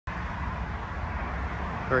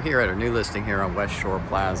We're here at a new listing here on West Shore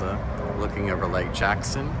Plaza, looking over Lake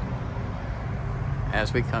Jackson.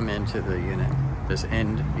 As we come into the unit, this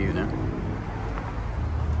end unit,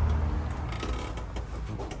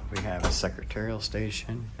 we have a secretarial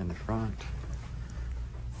station in the front.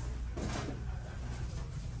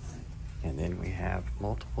 And then we have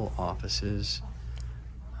multiple offices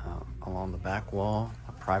along the back wall,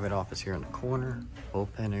 a private office here in the corner,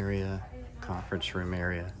 bullpen area, conference room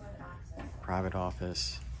area, private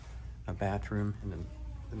office, a bathroom in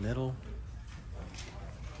the middle,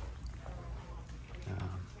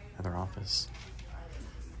 another office,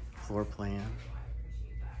 floor plan.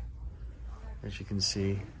 As you can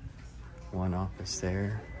see, one office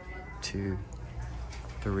there, 2,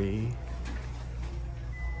 3,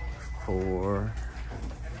 4,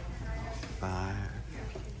 5,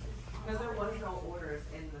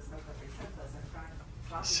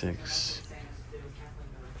 6.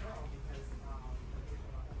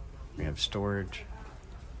 We have storage,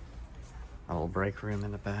 a little break room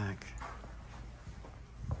in the back,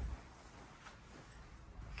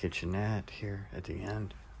 kitchenette here at the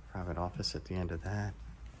end, private office at the end of that.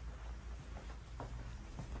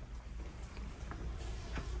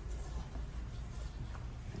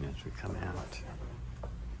 And as we come out,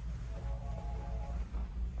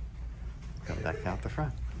 come back out the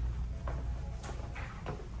front.